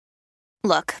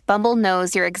Look, Bumble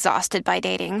knows you're exhausted by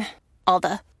dating. All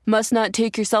the must not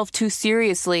take yourself too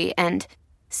seriously and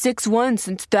 6'1"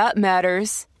 since that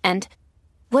matters. And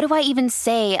what do I even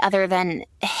say other than,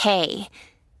 hey?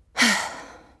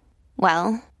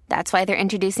 Well, that's why they're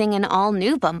introducing an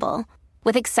all-new Bumble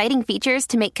with exciting features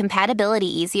to make compatibility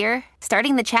easier,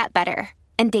 starting the chat better,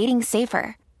 and dating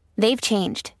safer. They've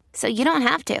changed, so you don't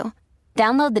have to.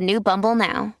 Download the new Bumble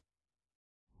now.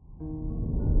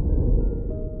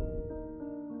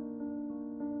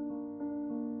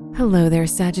 Hello there,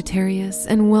 Sagittarius,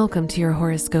 and welcome to your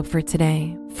horoscope for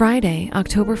today, Friday,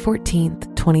 October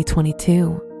 14th,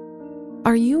 2022.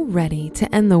 Are you ready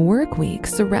to end the work week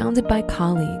surrounded by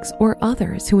colleagues or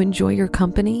others who enjoy your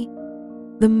company?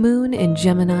 The moon in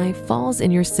Gemini falls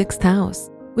in your 6th house,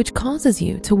 which causes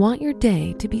you to want your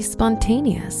day to be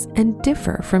spontaneous and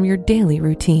differ from your daily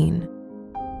routine.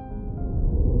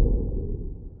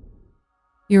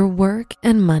 Your work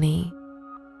and money.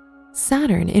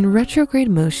 Saturn in retrograde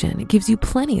motion gives you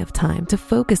plenty of time to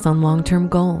focus on long-term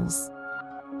goals.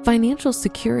 Financial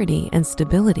security and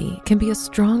stability can be a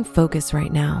strong focus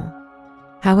right now.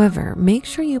 However, make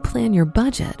sure you plan your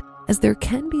budget as there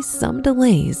can be some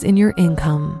delays in your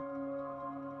income.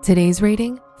 Today's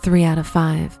rating, 3 out of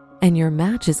 5, and your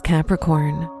match is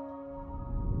Capricorn.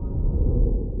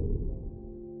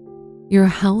 Your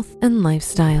health and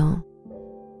lifestyle.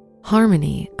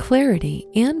 Harmony, clarity,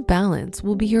 and balance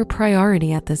will be your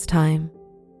priority at this time.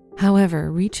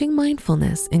 However, reaching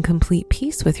mindfulness and complete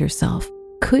peace with yourself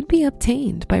could be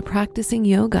obtained by practicing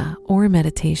yoga or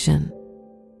meditation.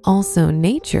 Also,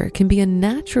 nature can be a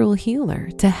natural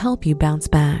healer to help you bounce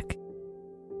back.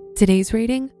 Today's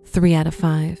rating, 3 out of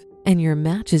 5, and your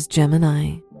match is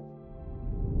Gemini.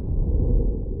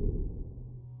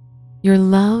 Your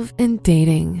love and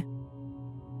dating.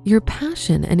 Your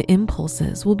passion and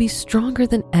impulses will be stronger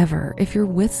than ever if you're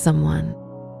with someone.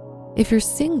 If you're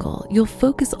single, you'll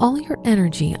focus all your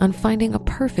energy on finding a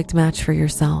perfect match for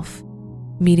yourself.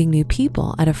 Meeting new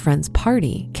people at a friend's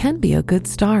party can be a good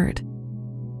start.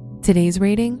 Today's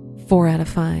rating, 4 out of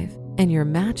 5, and your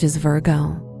match is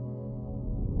Virgo.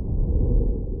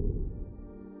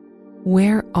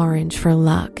 Wear orange for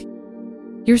luck.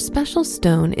 Your special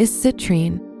stone is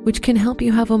citrine, which can help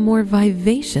you have a more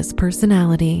vivacious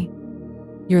personality.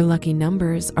 Your lucky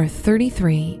numbers are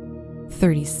 33,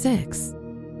 36,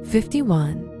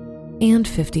 51, and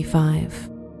 55.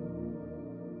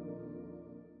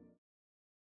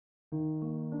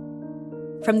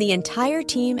 From the entire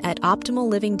team at Optimal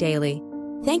Living Daily,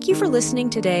 thank you for listening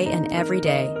today and every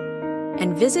day.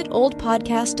 And visit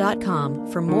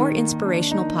oldpodcast.com for more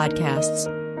inspirational podcasts.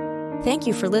 Thank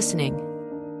you for listening.